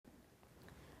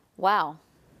Wow,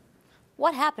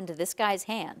 what happened to this guy's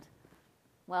hand?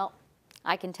 Well,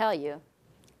 I can tell you,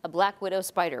 a black widow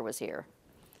spider was here.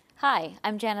 Hi,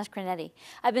 I'm Janice Cronetti.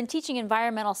 I've been teaching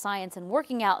environmental science and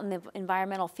working out in the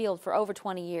environmental field for over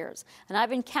 20 years, and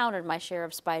I've encountered my share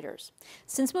of spiders.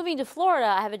 Since moving to Florida,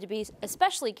 I have had to be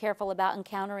especially careful about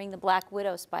encountering the black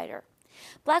widow spider.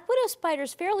 Black widow spider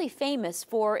is fairly famous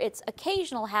for its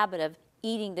occasional habit of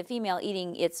the female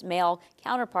eating its male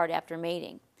counterpart after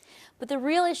mating. But the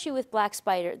real issue with black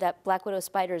widow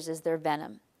spiders is their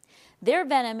venom. Their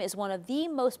venom is one of the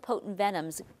most potent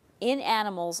venoms in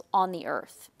animals on the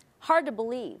earth. Hard to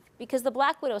believe, because the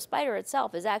black widow spider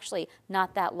itself is actually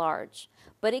not that large,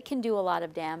 but it can do a lot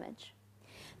of damage.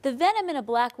 The venom in a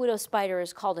black widow spider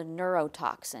is called a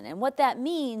neurotoxin, and what that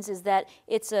means is that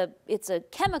it's a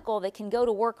chemical that can go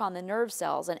to work on the nerve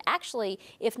cells and actually,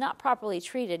 if not properly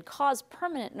treated, cause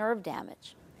permanent nerve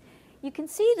damage. You can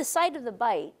see the site of the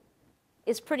bite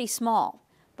is pretty small,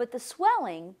 but the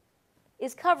swelling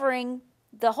is covering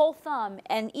the whole thumb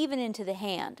and even into the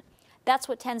hand. That's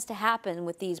what tends to happen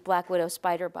with these black widow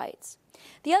spider bites.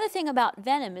 The other thing about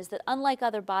venom is that unlike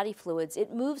other body fluids,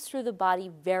 it moves through the body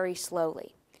very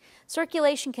slowly.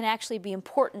 Circulation can actually be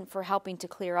important for helping to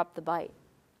clear up the bite.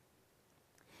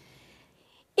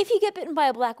 If you get bitten by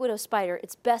a black widow spider,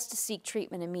 it's best to seek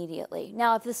treatment immediately.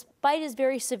 Now, if this bite is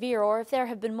very severe or if there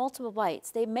have been multiple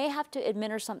bites, they may have to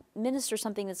administer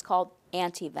something that's called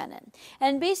anti-venom.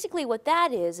 And basically what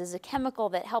that is a chemical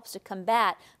that helps to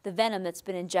combat the venom that's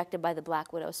been injected by the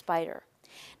black widow spider.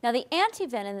 Now, the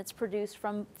anti-venom that's produced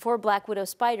for black widow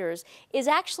spiders is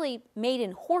actually made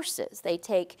in horses. They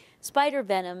take spider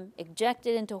venom, inject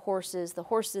it into horses. The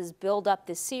horses build up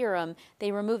the serum.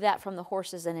 They remove that from the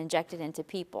horses and inject it into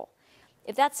people.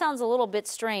 If that sounds a little bit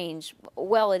strange,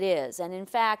 well, it is. And in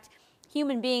fact,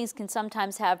 human beings can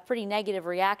sometimes have pretty negative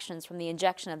reactions from the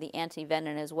injection of the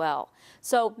anti-venom as well.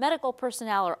 So medical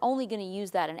personnel are only going to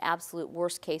use that in absolute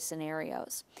worst case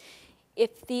scenarios.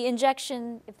 If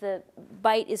the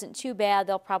bite isn't too bad,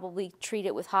 they'll probably treat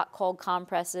it with hot, cold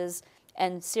compresses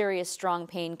and serious, strong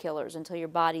painkillers until your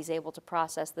body's able to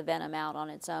process the venom out on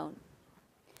its own.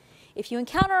 If you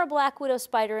encounter a black widow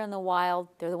spider in the wild,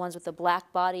 they're the ones with the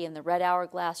black body and the red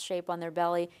hourglass shape on their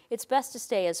belly, it's best to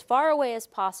stay as far away as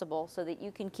possible so that you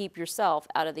can keep yourself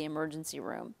out of the emergency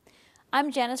room.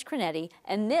 I'm Janice Cronetti,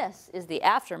 and this is the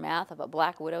aftermath of a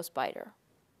black widow spider.